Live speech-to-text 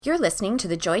You're listening to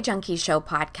the Joy Junkie Show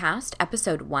podcast,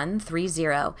 episode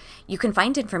 130. You can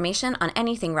find information on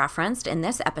anything referenced in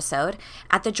this episode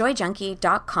at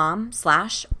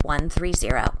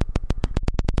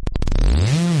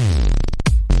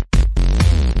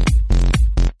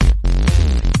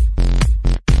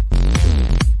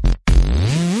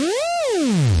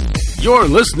You're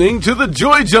listening to the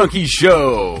Joy Junkie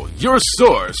Show, your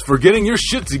source for getting your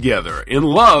shit together in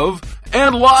love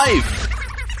and life.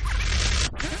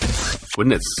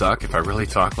 Wouldn't it suck if I really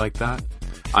talked like that?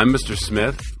 I'm Mr.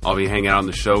 Smith. I'll be hanging out on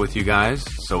the show with you guys.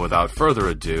 So without further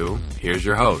ado, here's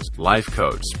your host, life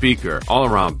coach, speaker,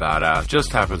 all-around badass,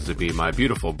 just happens to be my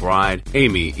beautiful bride,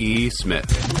 Amy E. Smith.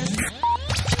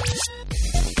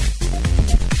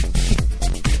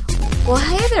 Well,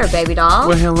 hey there, baby doll.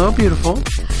 Well, hello, beautiful.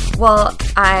 Well,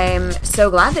 I'm so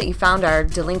glad that you found our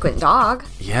delinquent dog.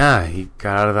 Yeah, he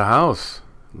got out of the house.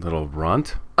 Little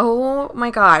runt. Oh my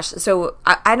gosh. So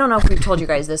I don't know if we've told you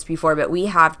guys this before, but we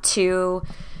have two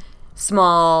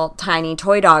small, tiny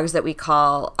toy dogs that we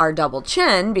call our double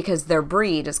chin because their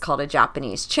breed is called a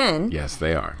Japanese chin. Yes,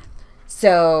 they are.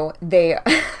 So they,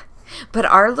 but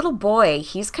our little boy,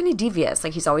 he's kind of devious.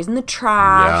 Like he's always in the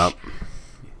trash. Yep.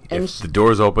 And if the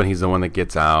door's open, he's the one that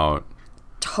gets out.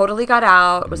 Totally got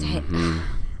out. Was gives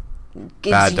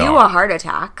Bad you dog. a heart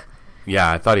attack.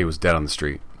 Yeah, I thought he was dead on the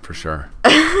street. For sure.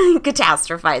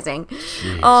 Catastrophizing.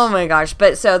 Jeez. Oh my gosh.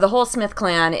 But so the whole Smith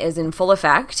clan is in full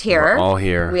effect here. We're all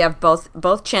here. We have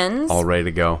both chins. All ready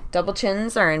to go. Double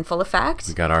chins are in full effect.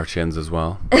 We got our chins as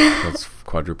well. That's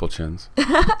quadruple chins.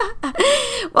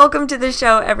 Welcome to the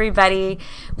show, everybody.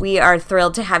 We are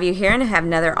thrilled to have you here and have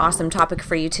another awesome topic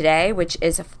for you today, which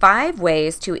is 5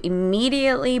 ways to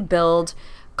immediately build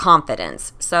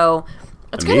confidence. So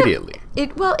it's immediately.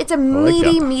 It's a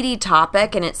meaty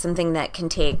topic, and it's something that can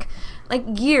take like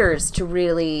years to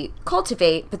really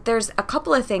cultivate. But there's a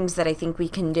couple of things that I think we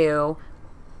can do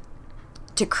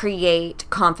to create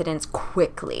confidence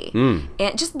quickly,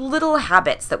 and just little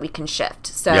habits that we can shift.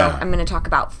 So I'm going to talk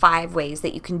about 5 ways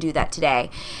that you can do that today.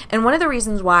 And one of the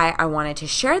reasons why I wanted to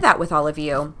share that with all of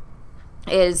you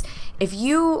is if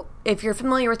you're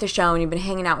familiar with the show and you've been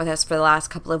hanging out with us for the last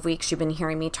couple of weeks, you've been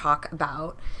hearing me talk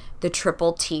about the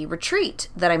Triple T retreat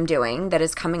that I'm doing that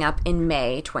is coming up in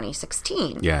May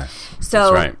 2016. Yeah,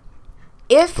 so that's right.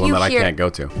 If the one you that hear, I can't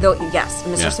go to. Yes,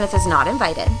 Mr. Smith is not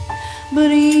invited. But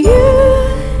you're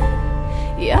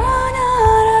not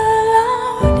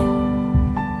allowed.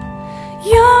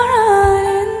 You're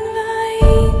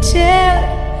uninvited.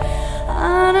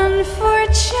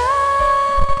 Unfortunate.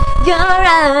 You're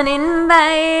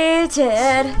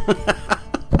uninvited.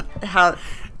 How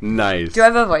nice. do I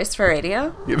have a voice for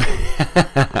radio? You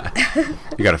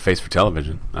got a face for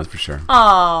television, that's for sure.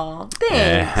 Oh, thanks.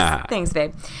 Yeah. Thanks,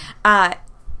 babe.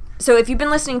 So if you've been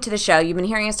listening to the show, you've been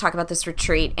hearing us talk about this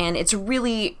retreat, and it's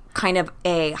really kind of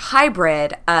a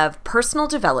hybrid of personal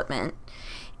development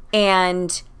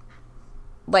and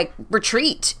like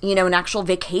retreat, an actual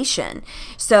vacation.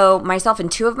 So myself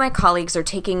and 2 of my colleagues are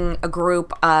taking a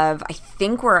group of, I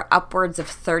think we're upwards of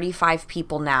 35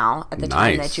 people now at the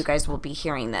time that you guys will be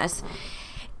hearing this.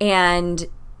 And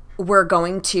we're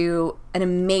going to an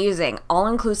amazing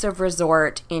all-inclusive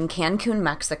resort in Cancun,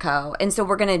 Mexico. And so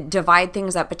we're going to divide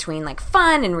things up between like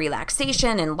fun and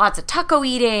relaxation and lots of taco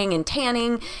eating and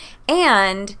tanning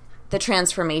and the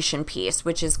transformation piece,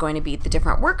 which is going to be the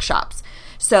different workshops.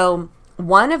 So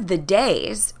one of the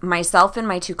days, myself and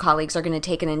my 2 colleagues are going to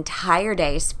take an entire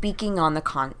day speaking on the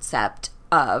concept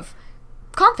of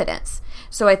confidence.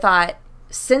 So I thought,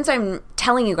 since I'm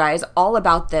telling you guys all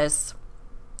about this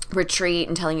retreat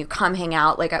and telling you come hang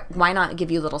out, like why not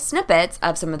give you little snippets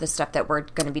of some of the stuff that we're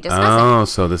going to be discussing? Oh,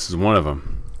 so this is one of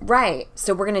them. Right.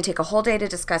 So we're going to take a whole day to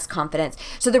discuss confidence.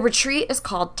 So the retreat is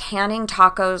called Tanning,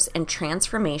 Tacos, and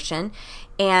Transformation.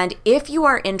 And if you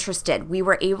are interested, we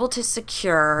were able to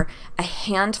secure a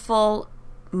handful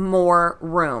more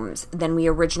rooms than we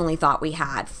originally thought we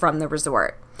had from the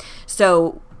resort.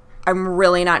 So I'm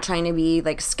really not trying to be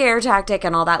like scare tactic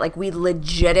and all that. Like we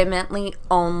legitimately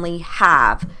only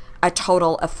have a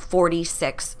total of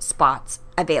 46 spots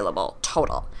available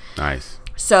total. Nice.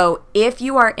 So if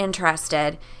you are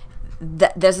interested,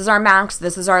 this is our max.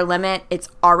 This is our limit. It's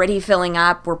already filling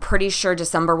up. We're pretty sure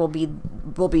December will be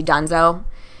dunzo.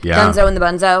 Yeah. Dunzo and the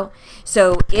bunzo.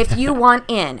 So if you want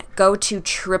in, go to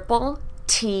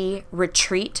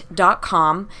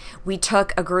TTRetreat.com. We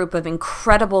took a group of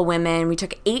incredible women. We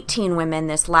took 18 women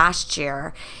this last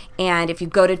year. And if you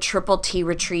go to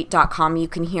TTRetreat.com, you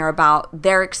can hear about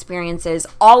their experiences.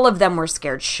 All of them were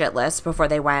scared shitless before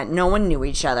they went. No one knew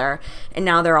each other. And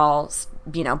now they're all,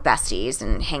 besties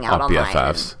and hang out online.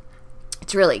 BFFs.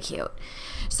 It's really cute.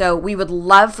 So we would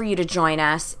love for you to join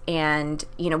us. And,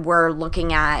 we're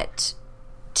looking at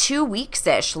 2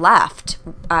 weeks-ish left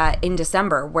in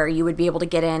December where you would be able to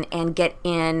get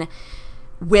in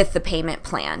with the payment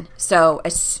plan. So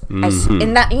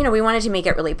in that, we wanted to make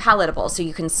it really palatable so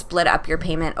you can split up your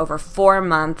payment over 4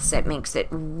 months. It makes it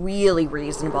really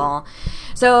reasonable.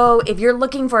 So if you're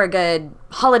looking for a good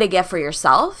holiday gift for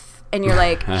yourself and you're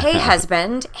like, hey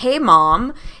husband, hey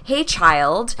mom, hey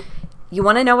child, you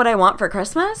want to know what I want for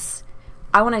Christmas?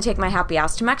 I want to take my happy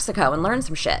ass to Mexico and learn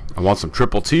some shit. I want some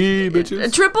triple T,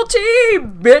 bitches. Triple T,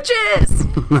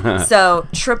 bitches. So,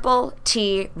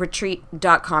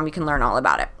 tripletretreat.com. You can learn all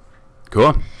about it.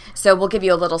 Cool. So, we'll give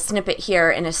you a little snippet here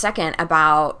in a second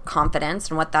about confidence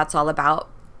and what that's all about.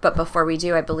 But before we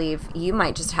do, I believe you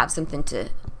might just have some game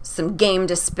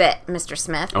to spit, Mr.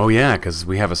 Smith. Oh, yeah, because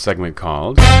we have a segment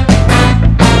called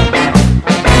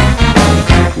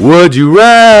Would You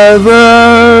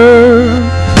Rather?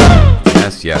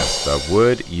 Yes, the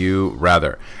Would You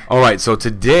Rather. All right, so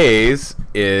today's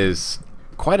is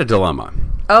quite a dilemma.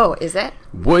 Oh, is it?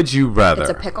 Would you rather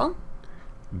It's a pickle?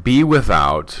 be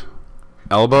without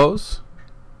elbows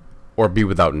or be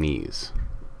without knees?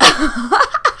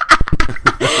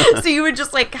 So you would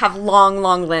just have long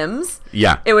limbs?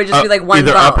 Yeah. It would just be one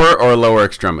either bone. upper or lower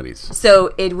extremities.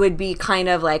 So it would be kind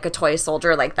of like a toy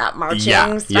soldier, like that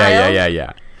marching style?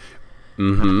 Yeah.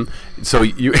 Mm-hmm. So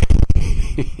you...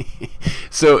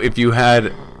 So if you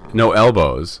had no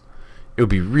elbows, it would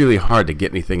be really hard to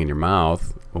get anything in your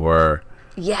mouth or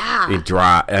you'd you'd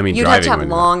have to have when-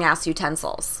 long ass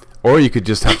utensils. Or you could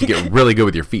just have to get really good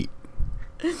with your feet.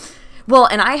 Well,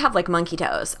 and I have monkey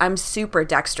toes. I'm super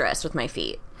dexterous with my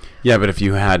feet. Yeah, but if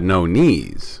you had no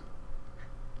knees.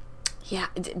 Yeah,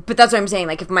 but that's what I'm saying.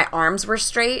 If my arms were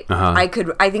straight, I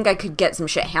think I could get some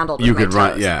shit handled with You my could toes.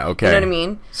 run, yeah, okay. You know what I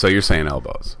mean? So you're saying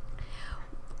elbows.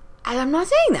 I'm not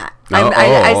saying that. No?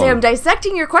 I say I'm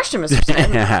dissecting your question, Mr.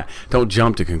 Smith. Don't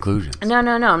jump to conclusions. No.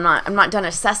 I'm not done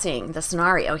assessing the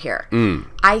scenario here. Mm.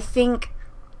 I think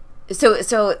so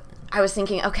I was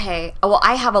thinking, okay, well,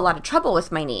 I have a lot of trouble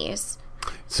with my knees.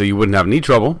 So you wouldn't have knee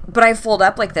trouble. But I fold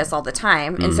up like this all the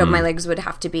time, and so my legs would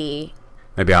have to be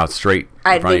maybe out straight.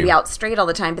 I'd be out straight all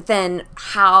the time. But then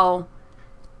how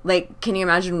can you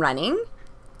imagine running?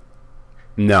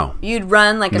 No. You'd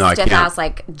run like a stiff ass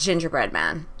gingerbread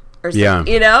man. Or yeah.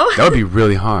 That would be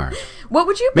really hard. What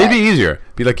would you pick? Maybe easier.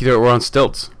 Be like we're on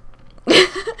stilts.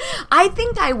 I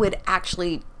think I would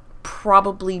actually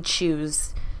probably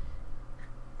choose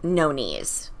no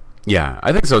knees. Yeah,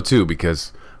 I think so too,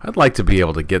 because I'd like to be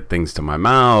able to get things to my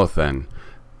mouth and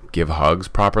give hugs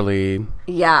properly.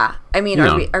 Yeah. I mean,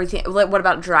 what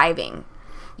about driving?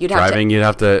 You'd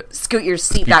have to scoot your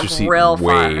seat back real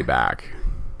far. Way back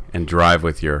and drive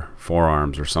with your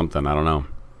forearms or something. I don't know.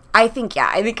 I think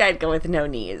I'd go with no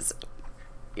knees.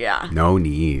 Yeah. No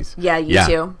knees. Yeah, you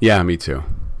too? Yeah, me too.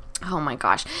 Oh my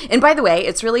gosh. And by the way,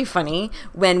 it's really funny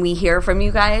when we hear from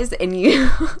you guys and you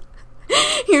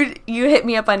you hit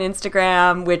me up on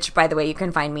Instagram, which by the way, you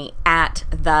can find me at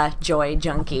The Joy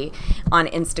Junkie on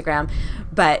Instagram.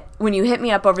 But when you hit me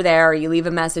up over there or you leave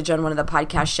a message on one of the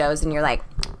podcast shows and you're like,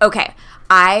 okay,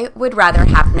 I would rather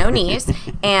have no knees,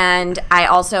 and I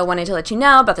also wanted to let you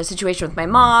know about the situation with my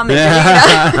mom.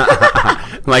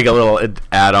 And, like a little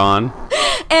add-on.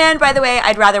 And by the way,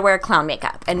 I'd rather wear clown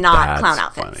makeup and not clown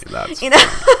outfits. Funny. That's and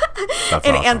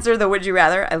awesome. Answer the would you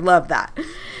rather. I love that.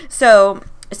 So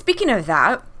speaking of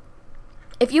that,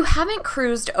 if you haven't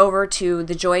cruised over to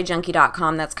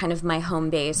thejoyjunkie.com, that's kind of my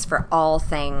home base for all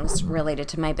things related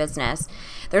to my business,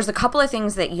 there's a couple of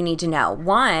things that you need to know.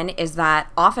 One is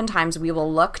that oftentimes we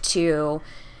will look to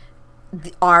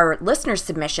our listener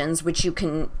submissions, which you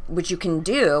can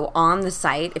do on the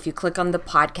site. If you click on the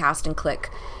podcast and click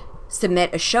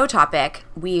submit a show topic,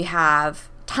 we have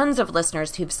tons of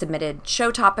listeners who've submitted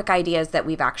show topic ideas that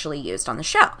we've actually used on the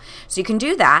show. So you can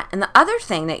do that. And the other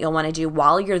thing that you'll want to do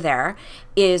while you're there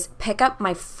is pick up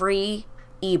my free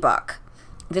ebook.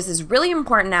 This is really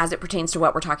important as it pertains to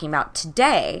what we're talking about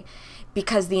today,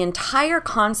 because the entire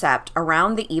concept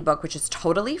around the ebook, which is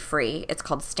totally free, it's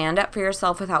called Stand Up For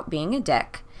Yourself Without Being a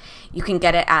Dick. You can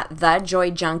get it at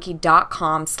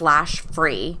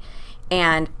thejoyjunkie.com/free.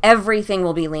 And everything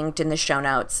will be linked in the show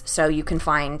notes. So you can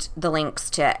find the links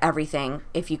to everything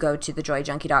if you go to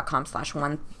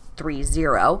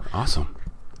thejoyjunkie.com/130. Awesome.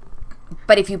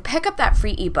 But if you pick up that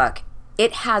free ebook,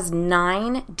 it has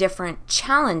 9 different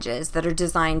challenges that are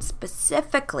designed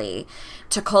specifically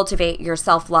to cultivate your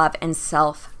self-love and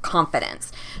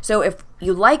self-confidence. So if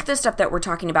you like the stuff that we're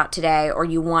talking about today, or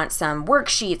you want some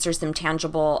worksheets or some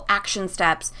tangible action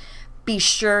steps, be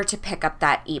sure to pick up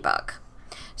that ebook.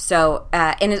 So,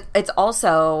 and it's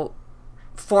also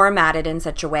formatted in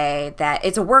such a way that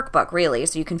it's a workbook, really.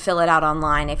 So you can fill it out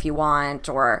online if you want,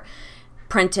 or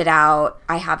print it out.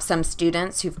 I have some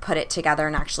students who've put it together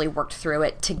and actually worked through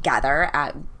it together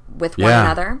with one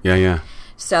another. Yeah.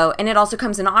 So, and it also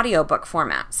comes in audiobook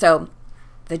format. So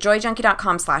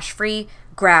thejoyjunkie.com/free,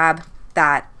 grab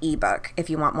that ebook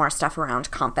if you want more stuff around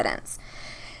confidence.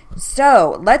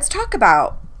 So let's talk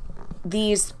about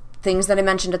these things that I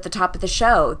mentioned at the top of the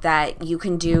show that you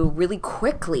can do really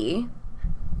quickly.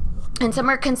 And some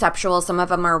are conceptual, some of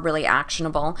them are really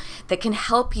actionable, that can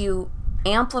help you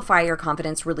amplify your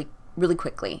confidence really, really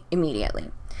quickly, immediately.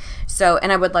 So,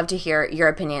 and I would love to hear your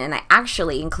opinion. And I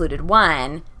actually included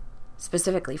one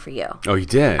specifically for you. Oh, you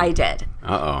did? I did.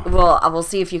 Uh-oh. Well, I will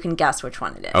see if you can guess which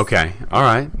one it is. Okay. All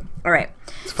right.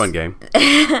 It's a fun game.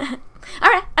 All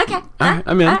right. Okay. All right.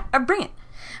 I'm in. All right, bring it.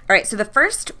 All right. So the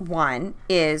first one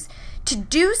is to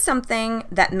do something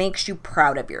that makes you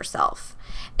proud of yourself.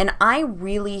 And I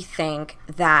really think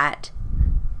that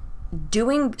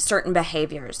doing certain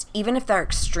behaviors, even if they're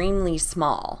extremely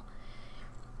small,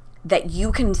 that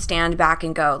you can stand back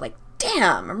and go like,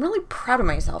 damn, I'm really proud of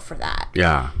myself for that.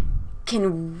 Yeah.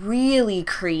 Can really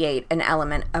create an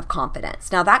element of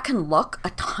confidence. Now, that can look a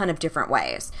ton of different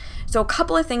ways. So a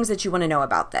couple of things that you want to know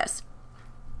about this.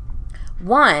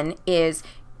 One is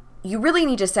you really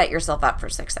need to set yourself up for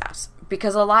success,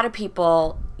 because a lot of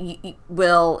people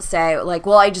will say like,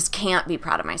 well, I just can't be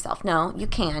proud of myself. No, you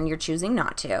can. You're choosing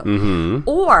not to. Mm-hmm.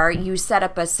 Or you set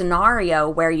up a scenario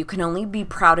where you can only be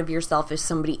proud of yourself if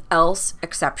somebody else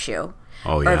accepts you,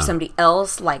 or if somebody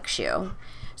else likes you.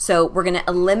 So we're going to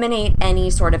eliminate any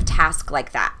sort of task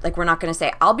like that. Like, we're not going to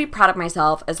say, I'll be proud of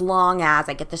myself as long as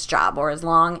I get this job, or as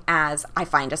long as I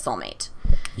find a soulmate.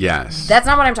 Yes. That's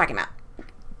not what I'm talking about.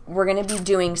 We're going to be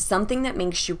doing something that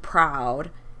makes you proud,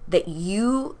 that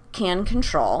you can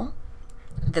control,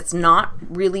 that's not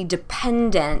really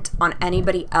dependent on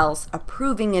anybody else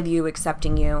approving of you,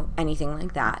 accepting you, anything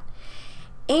like that.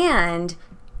 And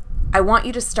I want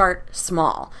you to start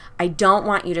small. I don't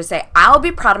want you to say, I'll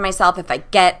be proud of myself if I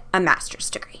get a master's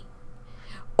degree,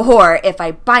 or if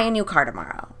I buy a new car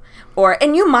tomorrow,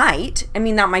 and you might. I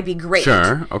mean, that might be great.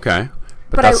 Sure, okay.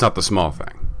 But that's not the small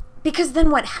thing. Because then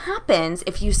what happens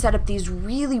if you set up these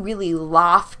really, really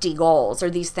lofty goals, or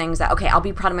these things that, okay, I'll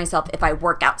be proud of myself if I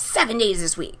work out 7 days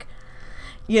this week,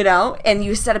 and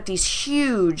you set up these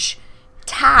huge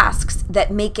tasks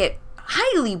that make it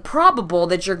highly probable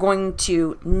that you're going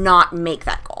to not make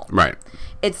that goal. Right.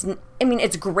 It's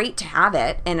great to have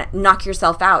it and knock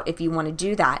yourself out if you want to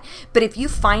do that. But if you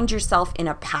find yourself in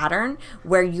a pattern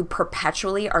where you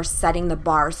perpetually are setting the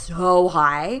bar so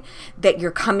high that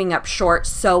you're coming up short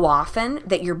so often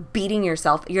that you're beating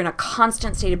yourself, you're in a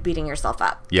constant state of beating yourself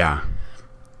up. Yeah.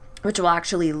 Which will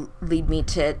actually lead me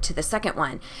to the second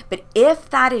one. But if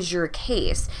that is your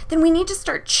case, then we need to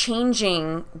start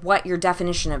changing what your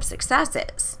definition of success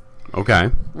is.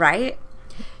 Okay. Right?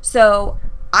 So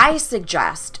I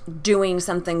suggest doing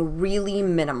something really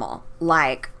minimal,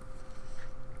 like,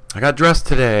 I got dressed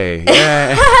today.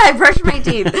 Yay. I brushed my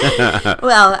teeth.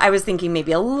 Well, I was thinking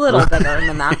maybe a little bigger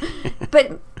than that.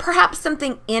 But perhaps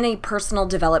something in a personal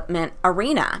development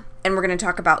arena. And we're going to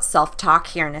talk about self-talk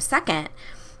here in a second.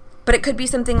 But it could be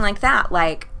something like that.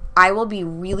 Like, I will be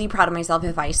really proud of myself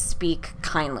if I speak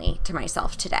kindly to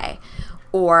myself today.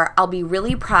 Or I'll be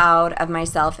really proud of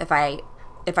myself if I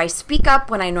speak up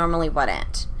when I normally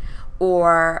wouldn't.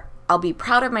 Or I'll be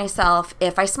proud of myself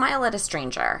if I smile at a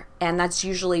stranger, and that's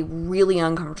usually really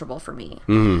uncomfortable for me.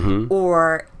 Mm-hmm.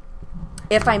 Or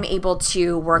if I'm able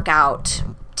to work out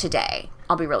today,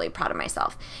 I'll be really proud of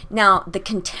myself. Now, the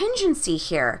contingency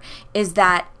here is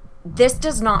that this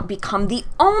does not become the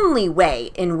only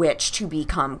way in which to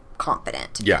become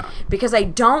confident. Yeah. Because I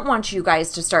don't want you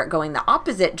guys to start going the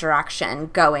opposite direction,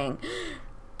 going,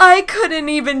 I couldn't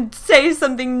even say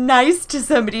something nice to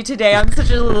somebody today. I'm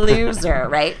such a loser,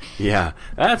 right? Yeah,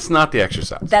 that's not the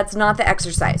exercise. That's not the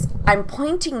exercise. I'm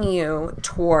pointing you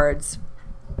towards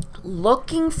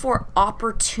looking for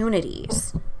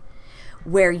opportunities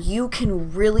where you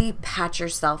can really pat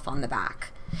yourself on the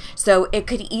back. So it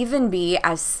could even be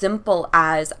as simple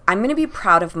as, I'm going to be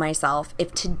proud of myself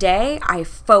if today I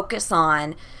focus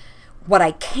on what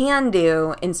I can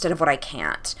do instead of what I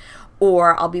can't.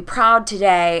 Or I'll be proud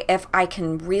today if I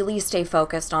can really stay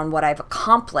focused on what I've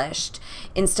accomplished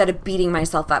instead of beating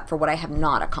myself up for what I have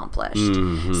not accomplished.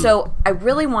 Mm-hmm. So I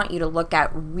really want you to look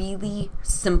at really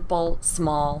simple,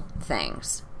 small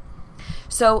things.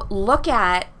 So look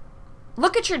at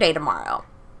your day tomorrow,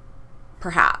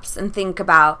 perhaps, and think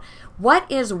about, what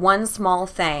is one small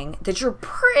thing that you're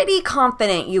pretty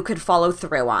confident you could follow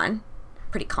through on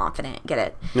pretty confident, get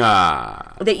it?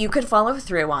 Ah. That you could follow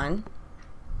through on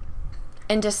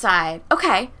and decide,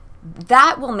 okay,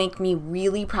 that will make me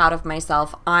really proud of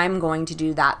myself. I'm going to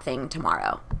do that thing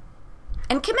tomorrow.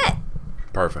 And commit.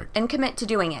 Perfect. And commit to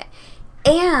doing it.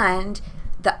 And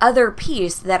the other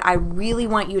piece that I really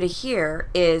want you to hear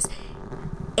is,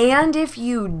 and if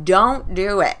you don't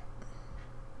do it,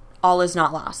 all is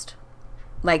not lost.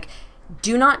 Like,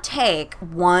 do not take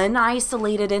one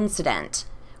isolated incident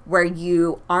where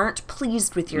you aren't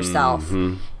pleased with yourself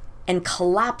and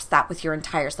collapse that with your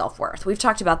entire self-worth. We've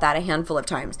talked about that a handful of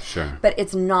times. Sure. But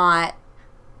it's not...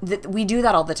 We do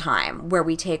that all the time, where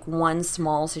we take one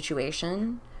small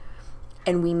situation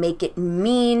and we make it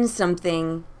mean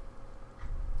something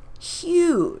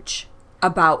huge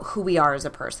about who we are as a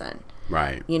person.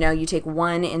 Right. You know, you take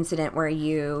one incident where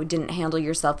you didn't handle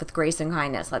yourself with grace and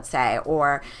kindness, let's say,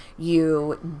 or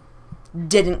you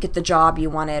didn't get the job you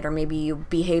wanted, or maybe you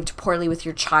behaved poorly with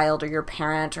your child or your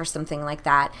parent or something like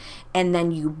that, and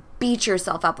then you beat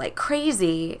yourself up like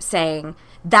crazy saying,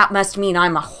 that must mean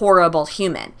I'm a horrible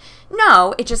human.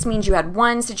 No, it just means you had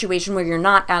one situation where you're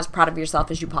not as proud of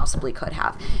yourself as you possibly could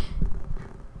have.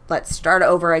 Let's start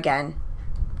over again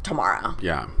tomorrow.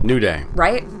 Yeah. New day.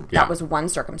 Right? Yeah. That was one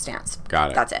circumstance.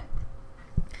 Got it. That's it.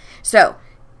 So,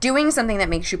 doing something that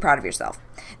makes you proud of yourself.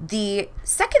 The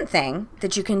second thing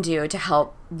that you can do to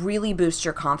help really boost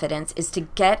your confidence is to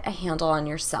get a handle on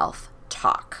your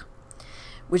self-talk,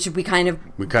 which we kind of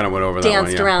went over that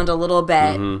danced one, yeah. around a little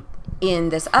bit in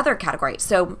this other category.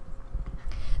 So,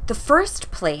 the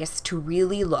first place to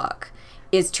really look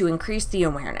is to increase the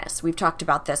awareness. We've talked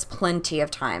about this plenty of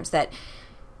times, that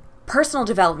personal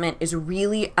development is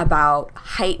really about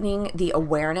heightening the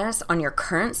awareness on your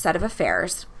current set of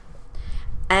affairs,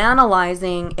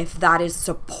 analyzing if that is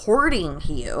supporting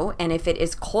you and if it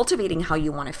is cultivating how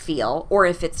you want to feel, or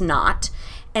if it's not,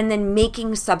 and then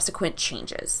making subsequent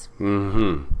changes.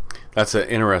 That's an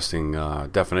interesting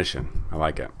definition. I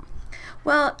like it.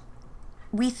 Well,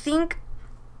 we tend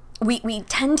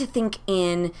to think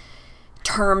in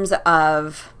terms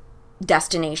of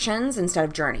destinations instead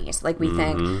of journeys. Like, we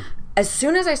think, as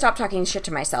soon as I stop talking shit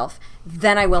to myself,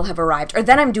 then I will have arrived, or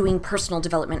then I'm doing personal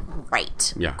development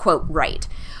right. Yeah. Quote, right.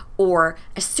 Or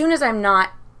as soon as I'm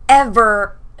not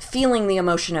ever feeling the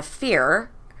emotion of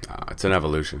fear. It's an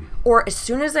evolution. Or as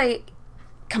soon as I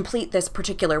complete this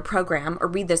particular program or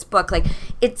read this book, like,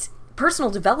 it's personal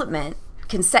development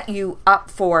can set you up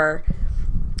for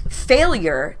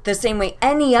failure the same way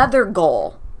any other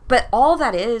goal. But all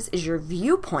that is your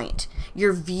viewpoint.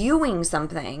 You're viewing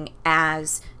something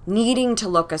as needing to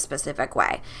look a specific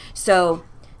way. So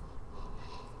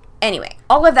anyway,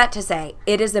 all of that to say,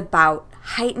 it is about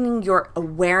heightening your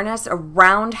awareness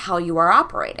around how you are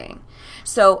operating.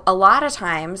 So a lot of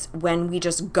times when we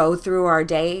just go through our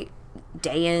day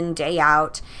in, day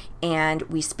out, and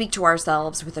we speak to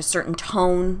ourselves with a certain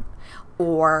tone,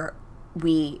 or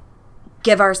we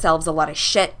give ourselves a lot of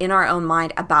shit in our own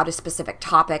mind about a specific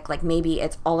topic, like maybe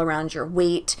it's all around your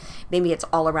weight, maybe it's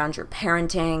all around your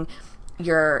parenting,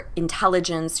 your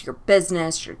intelligence, your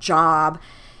business, your job.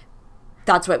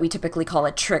 That's what we typically call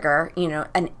a trigger, you know,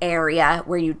 an area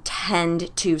where you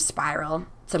tend to spiral.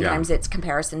 Sometimes it's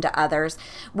comparison to others,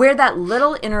 where that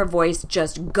little inner voice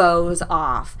just goes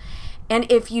off. And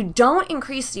if you don't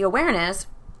increase the awareness,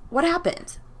 what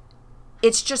happens?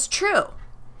 It's just true.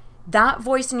 That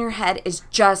voice in your head is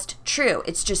just true.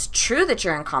 It's just true that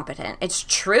you're incompetent. It's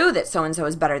true that so-and-so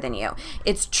is better than you.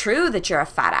 It's true that you're a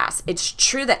fat ass. It's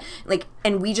true that, like,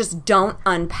 and we just don't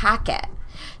unpack it.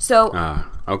 So,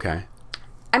 okay.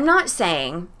 I'm not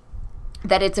saying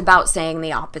that it's about saying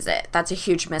the opposite. That's a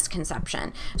huge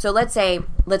misconception. So let's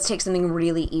take something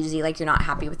really easy, like you're not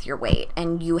happy with your weight,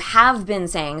 and you have been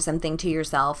saying something to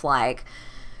yourself like,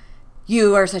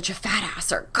 you are such a fat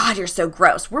ass, or God, you're so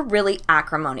gross. We're really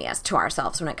acrimonious to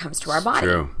ourselves when it comes to our body.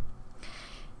 True.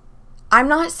 I'm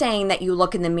not saying that you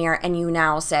look in the mirror and you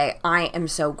now say, I am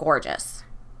so gorgeous.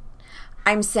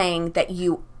 I'm saying that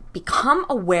you become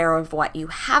aware of what you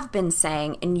have been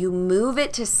saying and you move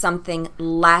it to something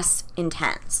less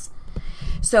intense.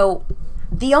 So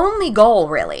the only goal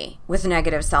really with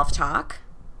negative self-talk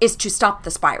is to stop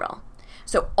the spiral.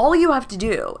 So all you have to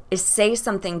do is say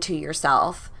something to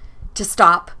yourself to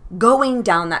stop going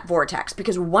down that vortex.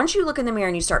 Because once you look in the mirror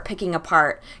and you start picking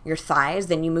apart your thighs,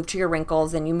 then you move to your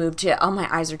wrinkles, then you move to, oh, my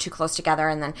eyes are too close together,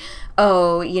 and then,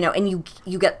 oh, you know, and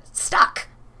you get stuck.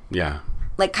 Yeah.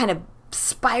 Like kind of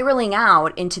spiraling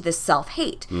out into this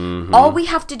self-hate. All we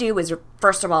have to do is,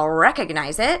 first of all,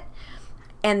 recognize it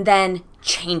and then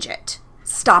change it.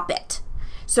 Stop it.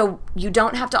 So you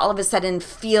don't have to all of a sudden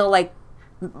feel like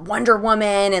Wonder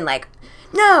Woman and like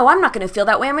No, I'm not going to feel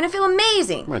that way. I'm going to feel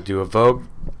amazing. I'm going to do a Vogue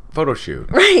photo shoot.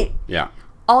 Right. Yeah.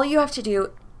 All you have to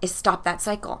do is stop that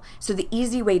cycle. So the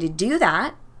easy way to do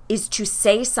that is to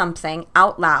say something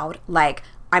out loud like,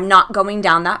 I'm not going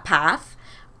down that path.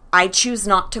 I choose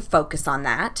not to focus on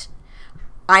that.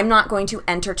 I'm not going to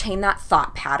entertain that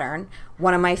thought pattern.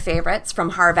 One of my favorites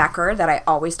from Harv Eker that I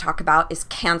always talk about is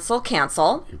cancel.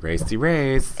 Erase the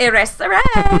erase. Erase the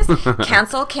erase.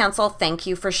 Cancel. Thank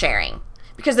you for sharing.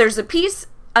 Because there's a piece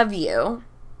of you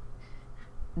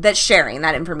that's sharing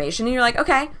that information. And you're like,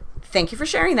 okay, thank you for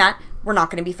sharing that. We're not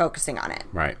going to be focusing on it.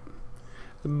 Right.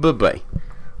 Bye-bye.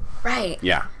 Right.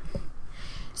 Yeah.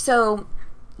 So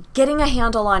getting a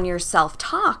handle on your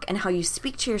self-talk and how you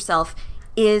speak to yourself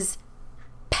is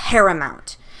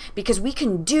paramount. Because we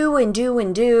can do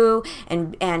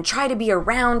and try to be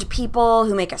around people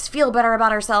who make us feel better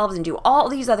about ourselves and do all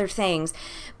these other things.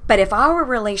 But if our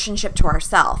relationship to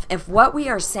ourselves, if what we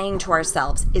are saying to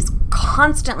ourselves is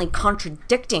constantly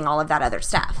contradicting all of that other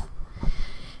stuff,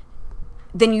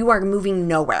 then you are moving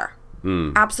nowhere.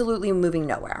 Absolutely moving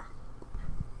nowhere.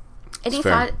 Any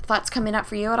thoughts coming up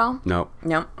for you at all? No.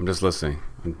 I'm just listening.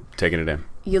 I'm taking it in.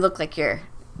 You look like you're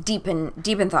deep in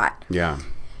thought. Yeah.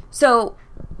 So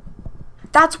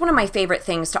that's one of my favorite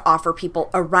things to offer people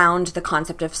around the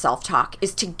concept of self-talk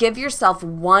is to give yourself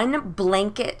one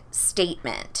blanket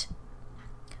statement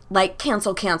like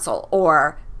cancel,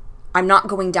 or I'm not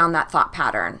going down that thought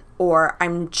pattern, or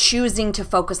I'm choosing to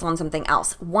focus on something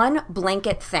else. One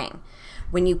blanket thing.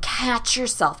 When you catch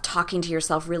yourself talking to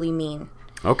yourself really mean.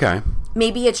 Okay.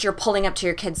 Maybe it's you're pulling up to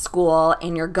your kid's school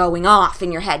and you're going off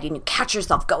in your head and you catch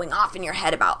yourself going off in your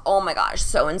head about, oh my gosh,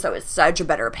 so-and-so is such a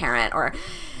better parent, or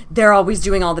they're always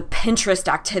doing all the Pinterest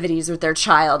activities with their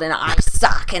child and I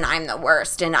suck and I'm the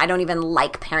worst and I don't even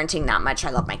like parenting that much.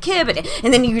 I love my kid.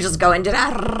 And then you just go into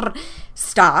that.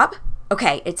 Stop.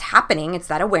 Okay, it's happening. It's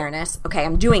that awareness. Okay,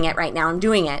 I'm doing it right now. I'm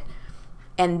doing it.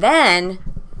 And then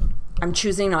I'm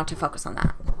choosing not to focus on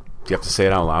that. Do you have to say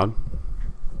it out loud?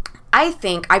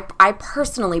 I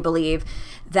personally believe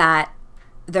that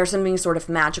there's something sort of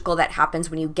magical that happens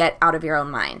when you get out of your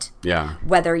own mind. Yeah.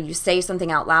 Whether you say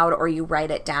something out loud or you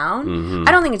write it down. Mm-hmm.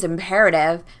 I don't think it's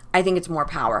imperative. I think it's more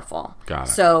powerful. Got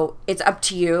it. So it's up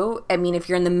to you. I mean, if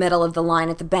you're in the middle of the line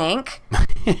at the bank,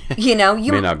 you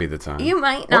may not be the time. You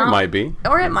might not. Or it might be.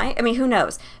 Or it might. I mean, who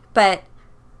knows? But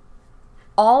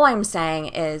all I'm saying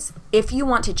is if you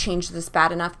want to change this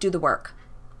bad enough, do the work.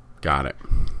 Got it.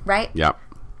 Right? Yep.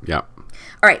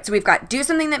 All right, so we've got do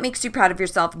something that makes you proud of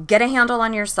yourself, get a handle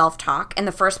on your self-talk, and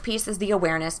the first piece is the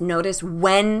awareness. Notice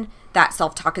when that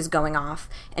self-talk is going off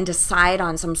and decide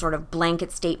on some sort of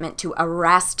blanket statement to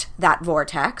arrest that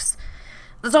vortex.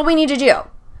 That's all we need to do.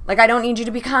 Like, I don't need you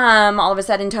to become all of a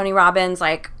sudden Tony Robbins,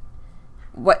 like,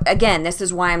 what? Again, this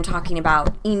is why I'm talking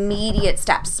about immediate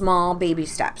steps, small baby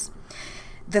steps.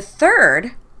 The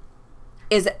third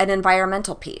is an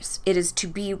environmental piece. It is to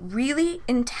be really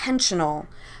intentional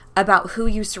about who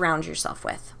you surround yourself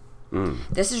with.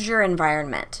 This is your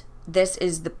environment. This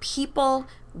is the people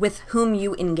with whom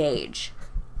you engage.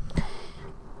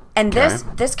 And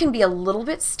this can be a little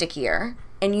bit stickier,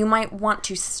 and you might want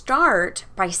to start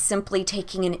by simply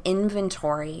taking an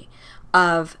inventory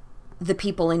of the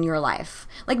people in your life.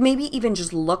 Like maybe even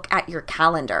just look at your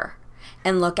calendar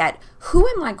and look at who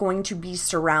am I going to be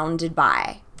surrounded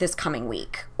by this coming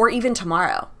week or even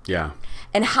tomorrow. Yeah.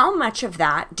 And how much of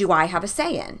that do I have a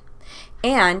say in?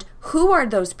 And who are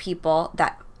those people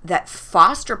that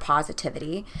foster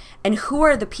positivity and who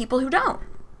are the people who don't?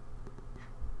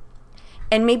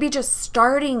 And maybe just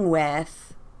starting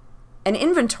with an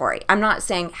inventory. I'm not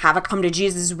saying have a come to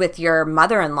Jesus with your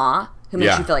mother-in-law who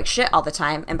makes you feel like shit all the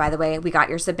time. And by the way, we got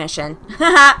your submission.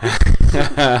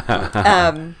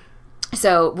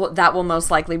 So that will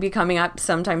most likely be coming up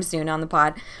sometime soon on the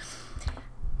pod.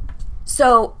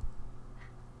 So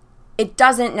it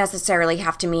doesn't necessarily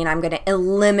have to mean I'm going to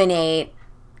eliminate,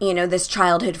 this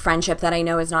childhood friendship that I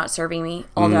know is not serving me.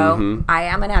 Although I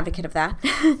am an advocate of that.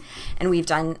 And we've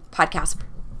done podcasts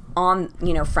on,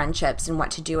 friendships and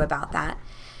what to do about that.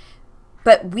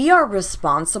 But we are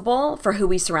responsible for who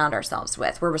we surround ourselves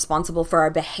with. We're responsible for our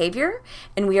behavior,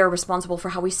 and we are responsible for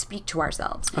how we speak to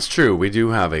ourselves. That's true. We do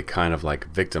have a kind of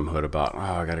like victimhood about,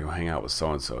 I got to go hang out with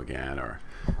so-and-so again, or,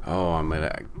 I'm going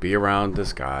to be around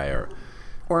this guy,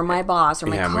 or my boss, or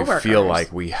my coworkers. Yeah, we feel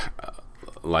like we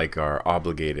are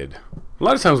obligated. A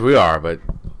lot of times we are, but,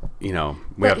 we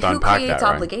have to unpack that, right? Who creates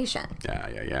obligation?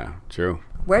 Yeah. True.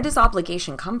 Where does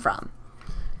obligation come from?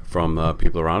 From the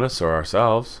people around us or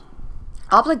ourselves.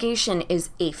 Obligation is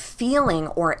a feeling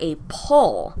or a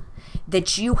pull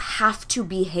that you have to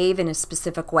behave in a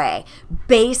specific way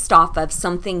based off of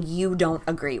something you don't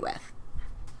agree with.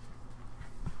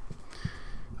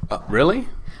 Really?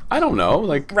 I don't know.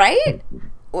 Like, right?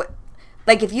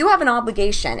 Like if you have an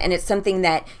obligation and it's something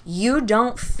that you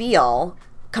don't feel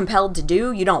compelled to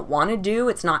do, you don't want to do,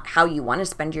 it's not how you want to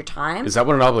spend your time. is that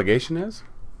what an obligation is?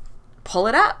 Pull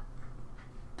it up.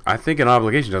 I think an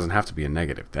obligation doesn't have to be a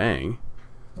negative thing,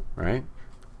 right?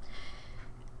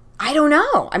 I don't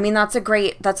know. I mean, that's a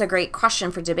great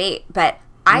question for debate, but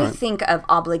I think of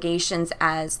obligations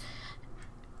as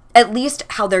at least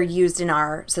how they're used in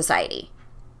our society.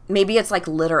 Maybe it's like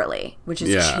literally, which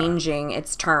is changing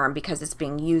its term because it's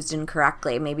being used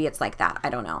incorrectly. Maybe it's like that. I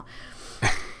don't know.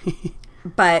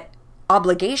 But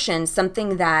obligation,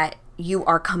 something that you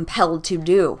are compelled to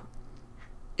do,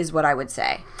 is what I would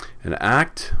say. An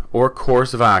act or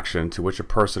course of action to which a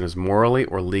person is morally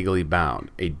or legally bound,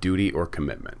 a duty or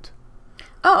commitment.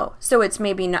 Oh, so it's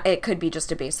maybe not, it could be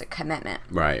just a basic commitment.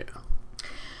 Right.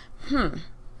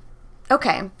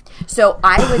 Okay. So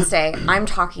I would say I'm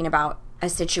talking about a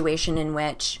situation in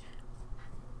which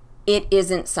it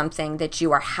isn't something that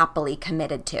you are happily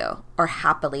committed to or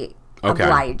happily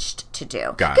obliged to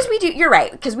do. Because we do, you're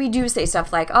right, because we do say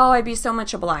stuff like, oh, I'd be so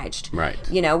much obliged. Right.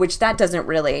 You know, which that doesn't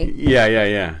really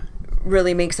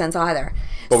really make sense either.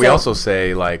 But we also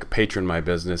say, like, patron my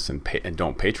business and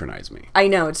don't patronize me. I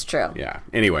know, it's true. Yeah.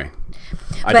 Anyway,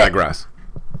 I digress.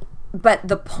 But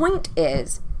the point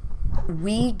is,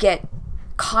 we get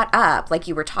caught up, like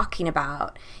you were talking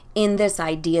about, in this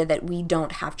idea that we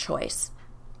don't have choice.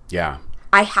 Yeah.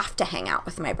 I have to hang out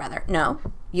with my brother. No,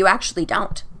 you actually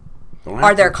don't.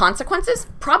 Are there consequences?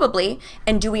 Probably.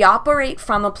 And do we operate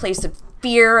from a place of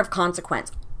fear of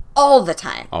consequence? All the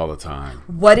time. All the time.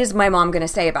 What is my mom going to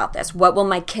say about this? What will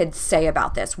my kids say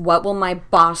about this? What will my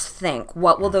boss think?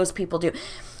 What will those people do?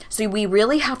 So we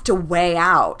really have to weigh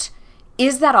out,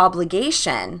 is that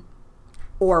obligation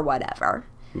or whatever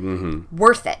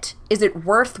worth it? Is it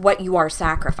worth what you are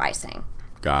sacrificing?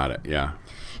 Got it, yeah.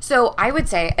 So I would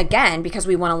say, again, because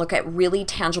we want to look at really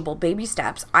tangible baby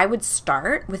steps, I would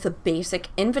start with a basic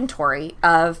inventory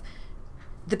of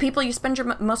the people you spend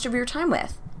most of your time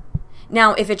with.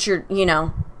 Now, if it's your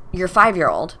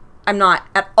 5-year-old, I'm not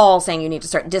at all saying you need to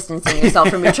start distancing yourself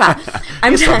from your child.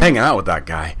 I'm just hanging out with that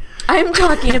guy. I'm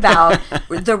talking about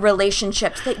the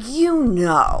relationships that you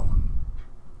know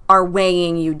are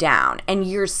weighing you down, and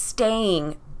you're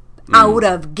staying out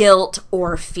of guilt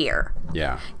or fear.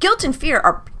 Yeah. Guilt and fear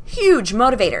are huge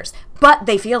motivators, but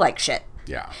they feel like shit.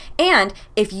 Yeah. And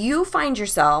if you find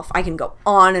yourself, I can go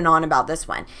on and on about this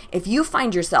one, if you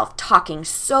find yourself talking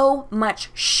so much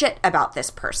shit about this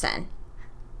person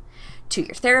to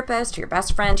your therapist, to your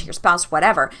best friend, to your spouse,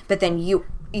 whatever, but then you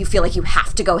feel like you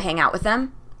have to go hang out with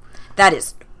them, that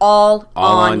is all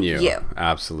on you.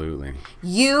 Absolutely.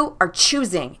 You are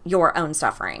choosing your own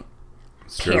suffering.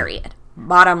 It's true. Period.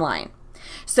 Bottom line.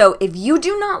 So if you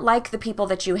do not like the people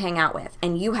that you hang out with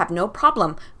and you have no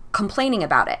problem complaining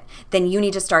about it, then you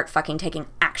need to start fucking taking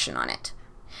action on it.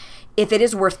 If it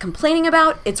is worth complaining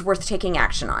about, it's worth taking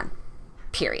action on.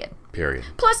 Period.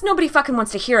 Plus, nobody fucking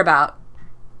wants to hear about,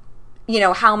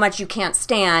 how much you can't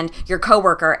stand your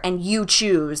coworker and you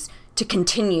choose to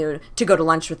continue to go to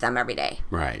lunch with them every day.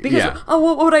 Right. Because,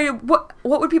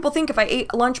 what would people think if I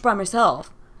ate lunch by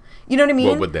myself? You know what I mean?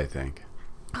 What would they think?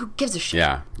 Who gives a shit?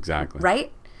 Yeah, exactly.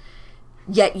 Right?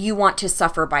 Yet you want to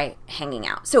suffer by hanging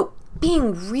out. So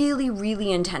being really,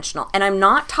 really intentional. And I'm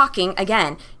not talking,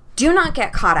 again, do not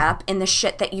get caught up in the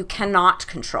shit that you cannot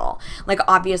control. Like,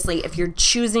 obviously, if you're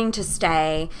choosing to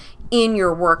stay in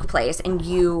your workplace and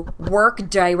you work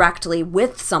directly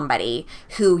with somebody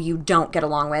who you don't get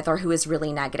along with or who is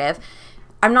really negative,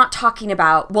 I'm not talking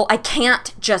about, well, I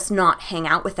can't just not hang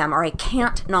out with them or I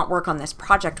can't not work on this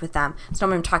project with them. That's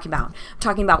not what I'm talking about. I'm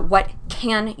talking about, what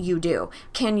can you do?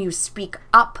 Can you speak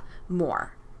up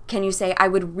more? Can you say, I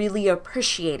would really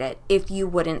appreciate it if you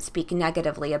wouldn't speak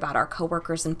negatively about our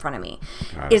coworkers in front of me?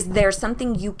 Is there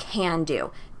something you can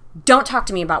do? Don't talk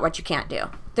to me about what you can't do.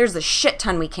 There's a shit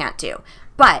ton we can't do.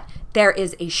 But there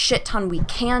is a shit ton we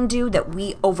can do that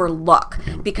we overlook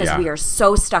because we are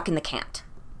so stuck in the can't.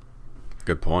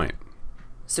 Good point.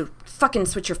 So fucking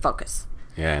switch your focus.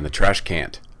 Yeah, and the trash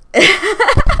can't. Put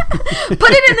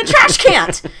it in the trash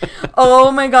can't. Oh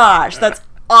my gosh, that's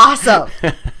awesome.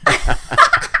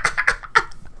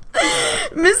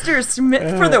 Mr.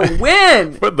 Smith for the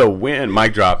win. For the win.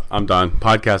 Mic drop. I'm done.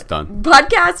 Podcast done.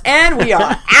 Podcast, and we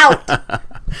are out.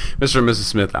 Mr. and Mrs.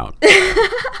 Smith out.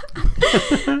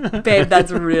 Babe,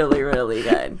 that's really, really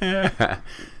good.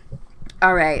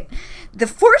 All right. The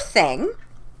fourth thing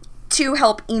to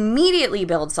help immediately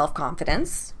build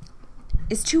self-confidence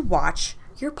is to watch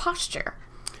your posture.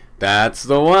 That's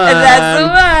the one. That's the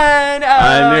one. Oh,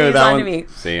 I knew he's that on one. to me.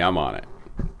 See, I'm on it.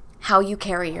 How you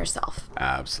carry yourself.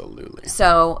 Absolutely.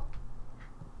 So,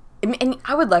 and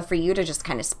I would love for you to just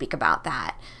kind of speak about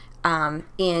that.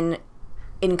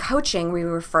 In coaching, we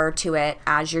refer to it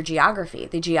as your geography,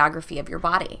 the geography of your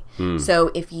body. So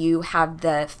if you have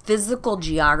the physical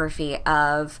geography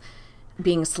of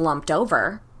being slumped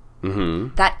over,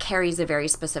 that carries a very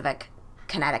specific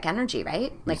kinetic energy,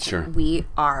 right? Like Sure.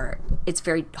 it's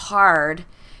very hard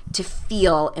to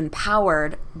feel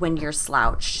empowered when you're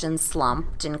slouched and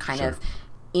slumped and kind of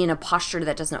in a posture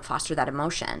that doesn't foster that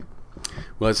emotion.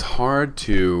 Well, it's hard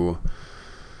to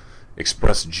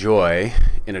express joy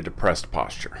in a depressed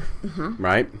posture,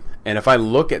 right? And if I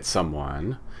look at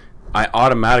someone, I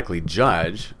automatically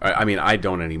judge. I mean, I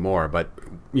don't anymore, but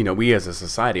we as a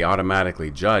society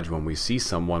automatically judge when we see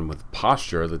someone with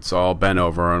posture that's all bent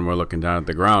over and we're looking down at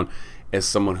the ground as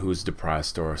someone who's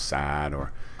depressed or sad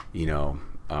or,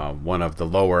 one of the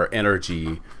lower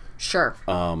energy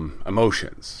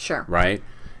emotions. Sure. Right?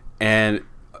 And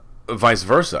vice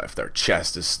versa, if their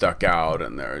chest is stuck out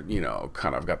and they're,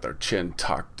 kind of got their chin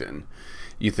tucked and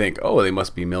you think, oh, they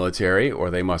must be military or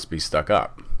they must be stuck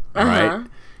up, right?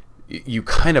 You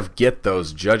kind of get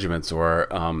those judgments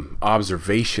or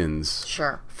observations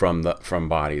from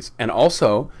bodies. And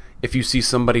also, if you see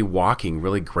somebody walking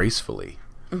really gracefully,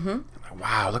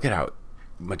 wow, look at how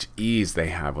much ease they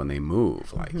have when they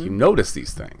move. Like, you notice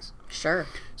these things. Sure.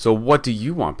 So what do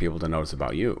you want people to notice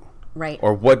about you? Right.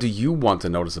 Or what do you want to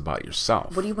notice about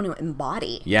yourself? What do you want to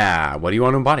embody? Yeah, what do you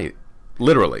want to embody?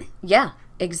 Literally. Yeah,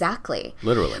 exactly.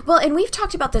 Literally. Well, and we've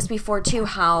talked about this before too,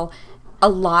 how a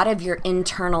lot of your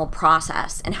internal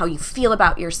process and how you feel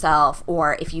about yourself,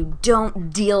 or if you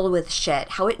don't deal with shit,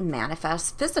 how it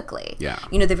manifests physically. Yeah.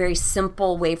 The very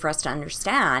simple way for us to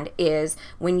understand is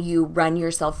when you run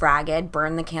yourself ragged,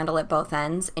 burn the candle at both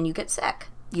ends, and you get sick.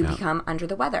 You become under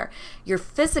the weather. Your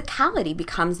physicality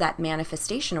becomes that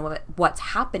manifestation of what's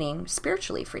happening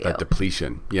spiritually for you. That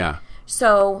depletion, yeah.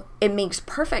 So it makes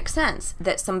perfect sense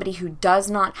that somebody who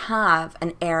does not have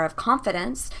an air of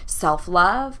confidence,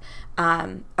 self-love,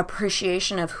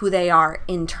 appreciation of who they are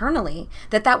internally,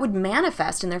 that would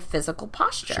manifest in their physical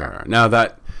posture. Sure. Now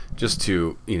that, just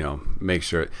to, make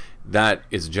sure, that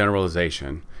is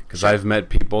generalization. Because I've met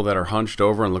people that are hunched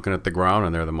over and looking at the ground,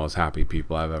 and they're the most happy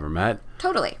people I've ever met.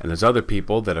 Totally. And there's other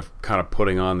people that are kind of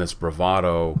putting on this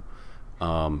bravado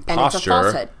posture, and it's a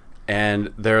falsehood.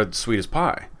 And they're the sweet as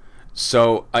pie.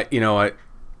 So it's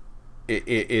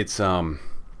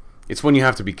when you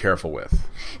have to be careful with.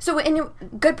 So,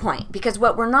 good point, because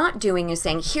what we're not doing is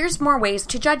saying, here's more ways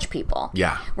to judge people.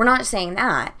 Yeah. We're not saying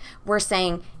that. We're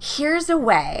saying, here's a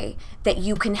way that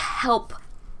you can help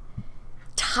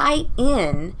tie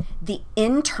in the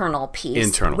internal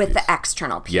piece with the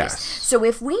external piece. Yes. So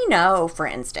if we know, for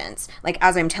instance, like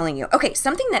as I'm telling you, okay,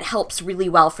 something that helps really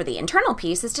well for the internal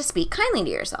piece is to speak kindly to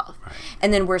yourself. Right.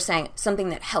 And then we're saying something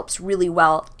that helps really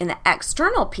well in the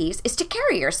external piece is to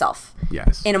carry yourself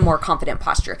in a more confident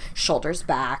posture. Shoulders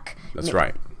back. That's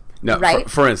right. No, right?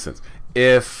 For instance,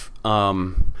 if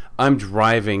I'm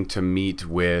driving to meet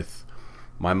with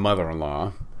my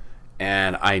mother-in-law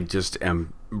and I just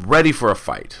am ready for a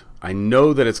fight. I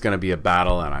know that it's going to be a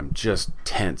battle and I'm just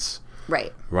tense.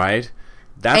 Right. Right?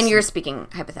 And you're speaking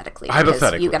hypothetically.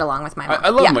 Hypothetically. You get along with my mom. I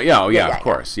love my, of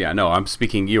course. Yeah, no, I'm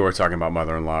speaking, you were talking about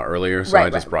mother-in-law earlier, so I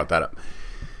just brought that up.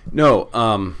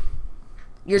 No,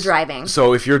 you're driving.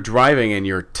 So if you're driving and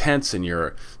you're tense and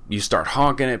you start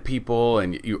honking at people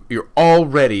and you're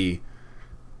already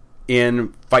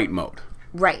in fight mode.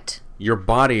 Right. Your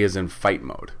body is in fight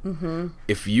mode. Mm-hmm.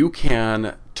 If you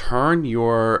can turn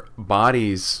your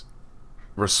body's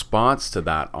response to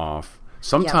that off,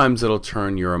 sometimes it'll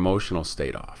turn your emotional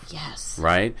state off. Yes.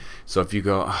 Right? So if you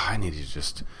go, I need to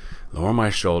just lower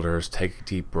my shoulders, take a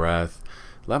deep breath,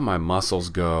 let my muscles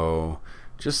go,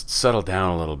 just settle down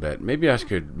a little bit. Maybe I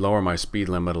could lower my speed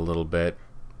limit a little bit.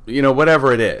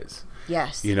 Whatever it is.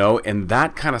 Yes. And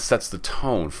that kind of sets the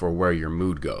tone for where your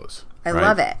mood goes. I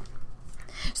love it.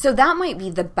 So that might be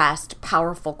the best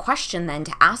powerful question then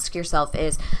to ask yourself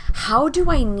is, how do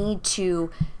I need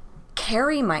to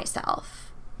carry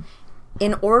myself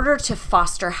in order to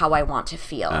foster how I want to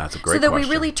feel? That's a great so that question.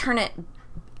 we really turn it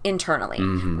internally,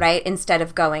 right? Instead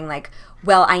of going like,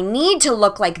 well, I need to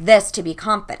look like this to be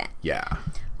confident. Yeah.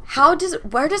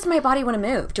 Where does my body want to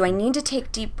move? Do I need to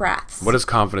take deep breaths? What does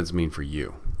confidence mean for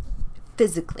you?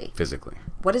 Physically.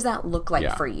 What does that look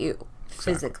like for you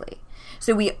physically?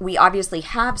 So we obviously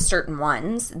have certain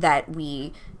ones that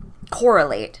we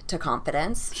correlate to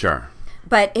confidence. Sure.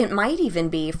 But it might even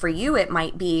be, for you, it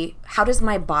might be, how does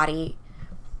my body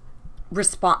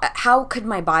respond? How could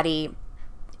my body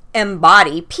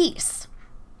embody peace?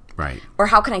 Right. Or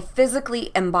how can I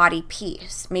physically embody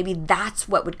peace? Maybe that's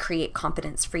what would create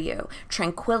confidence for you.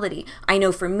 Tranquility. I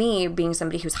know for me, being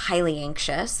somebody who's highly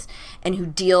anxious and who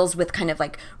deals with kind of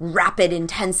like rapid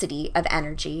intensity of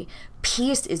energy,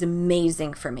 peace is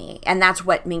amazing for me. And that's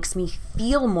what makes me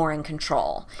feel more in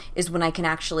control, is when I can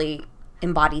actually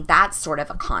embody that sort of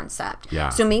a concept. Yeah.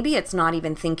 So maybe it's not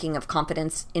even thinking of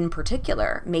confidence in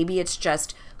particular. Maybe it's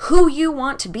just who you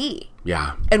want to be.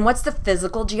 Yeah. And what's the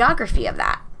physical geography of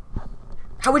that?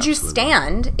 How would you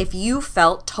stand if you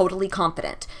felt totally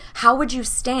confident? How would you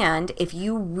stand if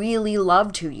you really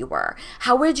loved who you were?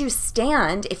 How would you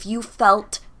stand if you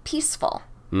felt peaceful?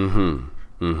 Mm-hmm.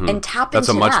 Mm-hmm. And tap That's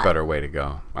into a much that. better way to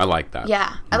go. I like that.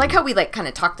 Yeah. I like how we like kind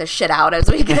of talk this shit out as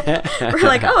we get, we're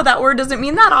like, oh, that word doesn't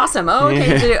mean that. Awesome. Oh,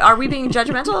 okay. Are we being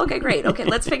judgmental? Okay, great. Okay,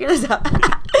 let's figure this out.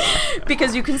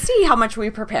 Because you can see how much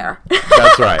we prepare.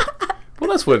 That's right.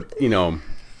 Well, that's what,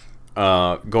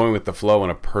 going with the flow in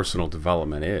a personal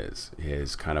development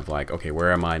is kind of like, okay,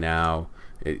 where am I now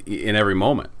in every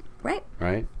moment? Right.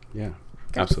 Right? Yeah.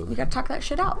 Absolutely. You got to talk that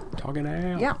shit out. Talking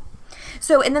out. Yeah.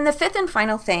 So, and then the fifth and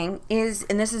final thing is,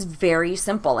 and this is very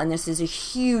simple, and this is a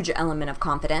huge element of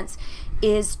confidence,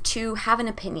 is to have an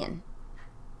opinion.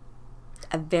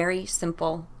 A very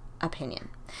simple opinion.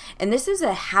 And this is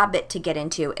a habit to get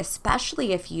into,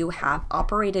 especially if you have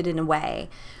operated in a way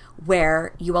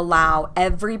where you allow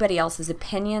everybody else's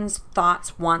opinions,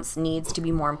 thoughts, wants, needs to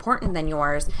be more important than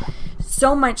yours,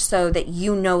 so much so that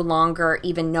you no longer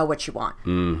even know what you want.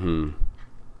 Mm-hmm.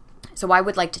 So I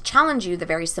would like to challenge you. The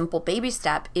very simple baby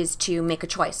step is to make a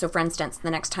choice. So for instance,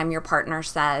 the next time your partner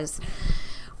says,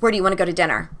 where do you want to go to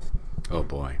dinner? Oh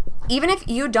boy. Even if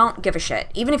you don't give a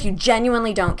shit, even if you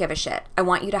genuinely don't give a shit, I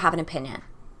want you to have an opinion.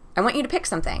 I want you to pick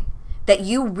something that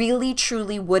you really,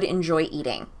 truly would enjoy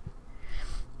eating.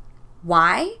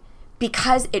 Why?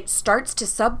 Because it starts to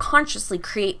subconsciously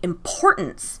create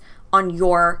importance on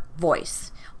your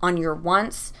voice, on your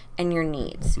wants and your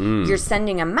needs. You're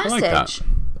sending a message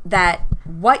that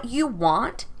what you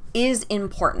want is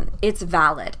important. It's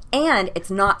valid. And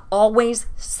it's not always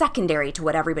secondary to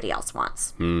what everybody else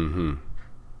wants. Mm-hmm.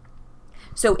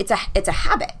 So it's a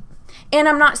habit. And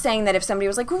I'm not saying that if somebody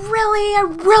was like, really, I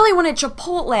really wanted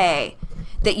Chipotle,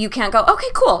 that you can't go, okay,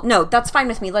 cool. No, that's fine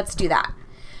with me. Let's do that.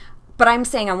 But I'm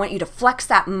saying I want you to flex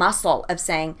that muscle of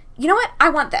saying, you know what? I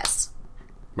want this.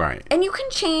 Right. And you can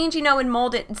change, and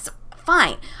mold it. It's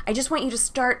fine. I just want you to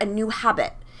start a new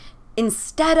habit.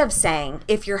 Instead of saying,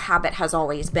 if your habit has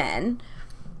always been,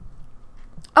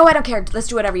 oh, I don't care. Let's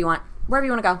do whatever you want. Wherever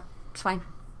you want to go. It's fine.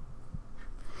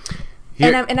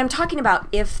 And I'm talking about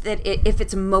if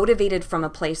it's motivated from a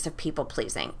place of people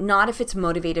pleasing, not if it's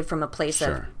motivated from a place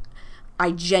of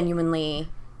I genuinely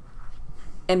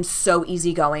am so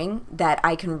easygoing that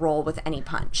I can roll with any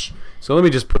punch. So let me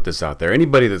just put this out there.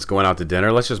 Anybody that's going out to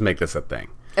dinner, let's just make this a thing.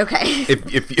 Okay.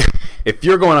 If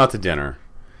you're going out to dinner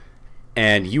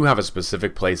and you have a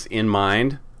specific place in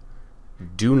mind,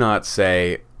 do not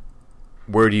say,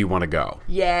 where do you want to go?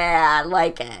 Yeah, I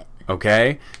like it.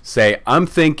 Okay? Say, I'm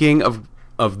thinking of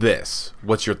this.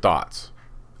 What's your thoughts?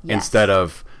 Yes. Instead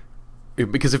of,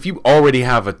 because if you already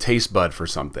have a taste bud for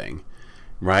something,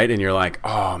 right? And you're like,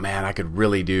 oh man, I could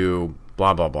really do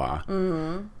blah, blah, blah.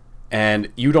 Mm-hmm. And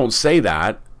you don't say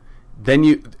that,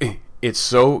 then it's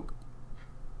so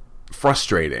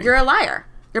frustrating. You're a liar.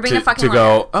 You're being a fucking liar. To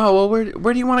go, oh, well,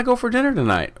 where do you want to go for dinner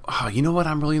tonight? Oh, you know what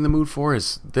I'm really in the mood for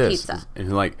is this. Pizza. And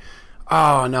you're like,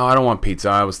 oh, no, I don't want pizza.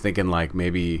 I was thinking like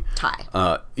maybe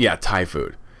Thai. Thai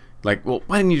food. Like, well,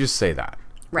 why didn't you just say that?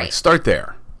 Right. Like, start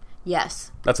there.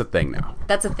 Yes. That's a thing now.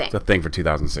 That's a thing. It's a thing for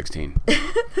 2016.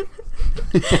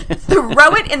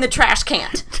 Throw it in the trash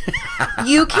can.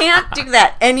 You can't do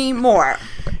that anymore.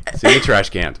 It's in the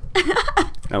trash can.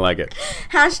 I like it.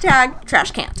 Hashtag trash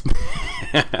can.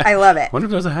 I love it. I wonder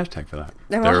if there's a hashtag for that.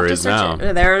 There is now.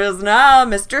 There it is now.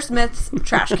 Mr. Smith's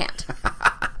trash can.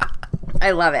 I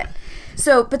love it.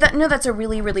 So, but that's a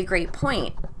really, really great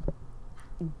point.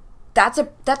 That's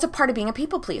a part of being a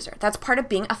people pleaser. That's part of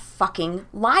being a fucking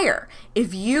liar.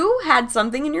 If you had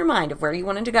something in your mind of where you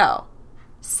wanted to go,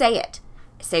 say it.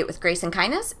 Say it with grace and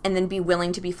kindness, and then be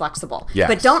willing to be flexible. Yes.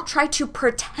 But don't try to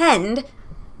pretend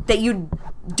that you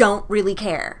don't really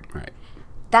care. Right.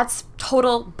 That's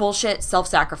total bullshit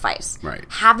self-sacrifice. Right.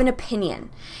 Have an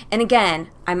opinion. And again,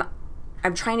 I'm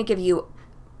trying to give you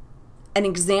an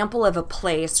example of a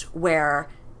place where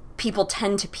people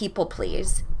tend to people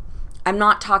please. I'm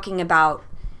not talking about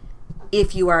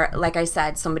if you are, like I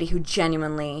said, somebody who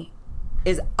genuinely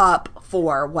is up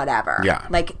for whatever. Yeah.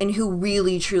 Like, and who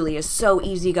really, truly is so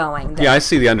easygoing. Yeah, I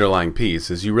see the underlying piece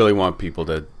is you really want people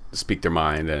to speak their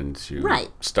mind and to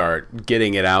start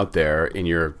getting it out there in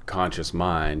your conscious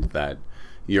mind that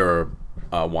your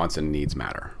wants and needs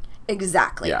matter.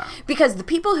 Exactly. Yeah. Because the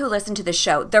people who listen to this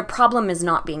show, their problem is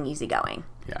not being easygoing.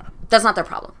 Yeah. That's not their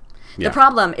problem. Yeah. The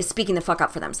problem is speaking the fuck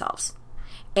up for themselves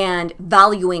and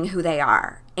valuing who they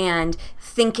are and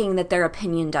thinking that their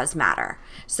opinion does matter.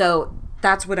 So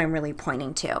that's what I'm really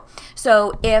pointing to.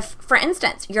 So if, for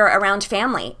instance, you're around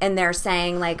family and they're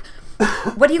saying, like,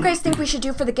 what do you guys think we should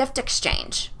do for the gift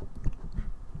exchange?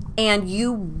 And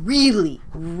you really,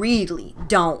 really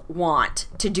don't want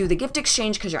to do the gift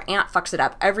exchange because your aunt fucks it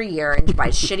up every year and she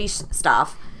buys shitty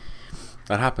stuff.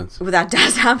 That happens. That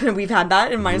does happen. We've had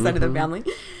that in my side of the family.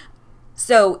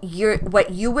 So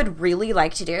what you would really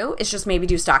like to do is just maybe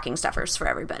do stocking stuffers for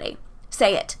everybody.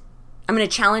 Say it. I'm going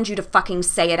to challenge you to fucking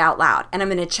say it out loud. And I'm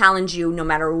going to challenge you, no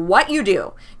matter what you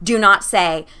do not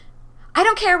say, I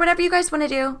don't care, whatever you guys want to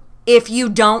do, if you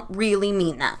don't really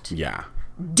mean that. Yeah.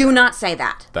 Do not say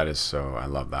that. That is so, I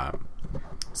love that.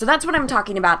 So that's what I'm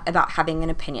talking about having an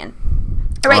opinion.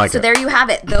 All right, so there you have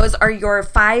it. Those are your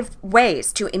 5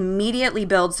 ways to immediately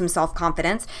build some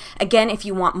self-confidence. Again, if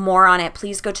you want more on it,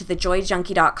 please go to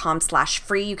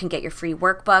thejoyjunkie.com/free. You can get your free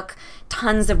workbook.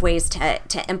 Tons of ways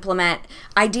to implement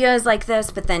ideas like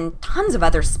this, but then tons of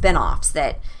other spin-offs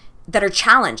that are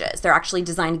challenges. They're actually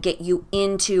designed to get you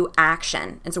into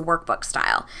action. It's a workbook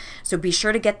style. So be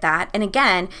sure to get that. And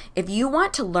again, if you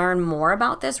want to learn more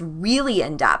about this really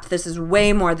in depth, this is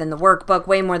way more than the workbook,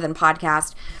 way more than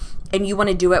podcast, and you want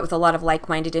to do it with a lot of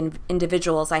like-minded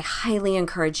individuals, I highly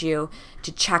encourage you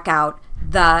to check out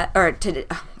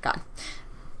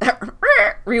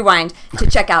rewind, to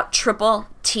check out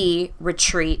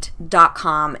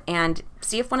TTRetreat.com and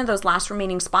see if one of those last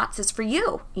remaining spots is for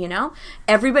you. You know,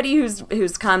 everybody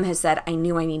who's come has said, I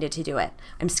knew I needed to do it.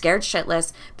 I'm scared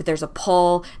shitless, but there's a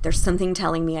pull. There's something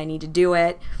telling me I need to do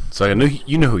it. So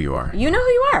you know who you are. You know who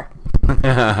you are.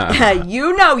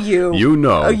 You know you. You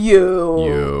know you.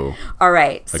 You. All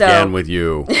right. So again with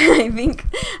you. I think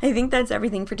that's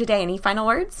everything for today. Any final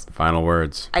words? Final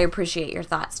words. I appreciate your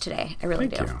thoughts today. I really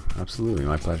do. Thank you. Absolutely.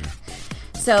 My pleasure.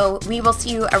 So we will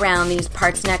see you around these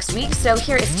parts next week. So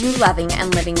here is to loving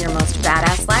and living your most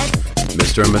badass life.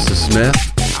 Mr. and Mrs. Smith,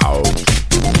 out.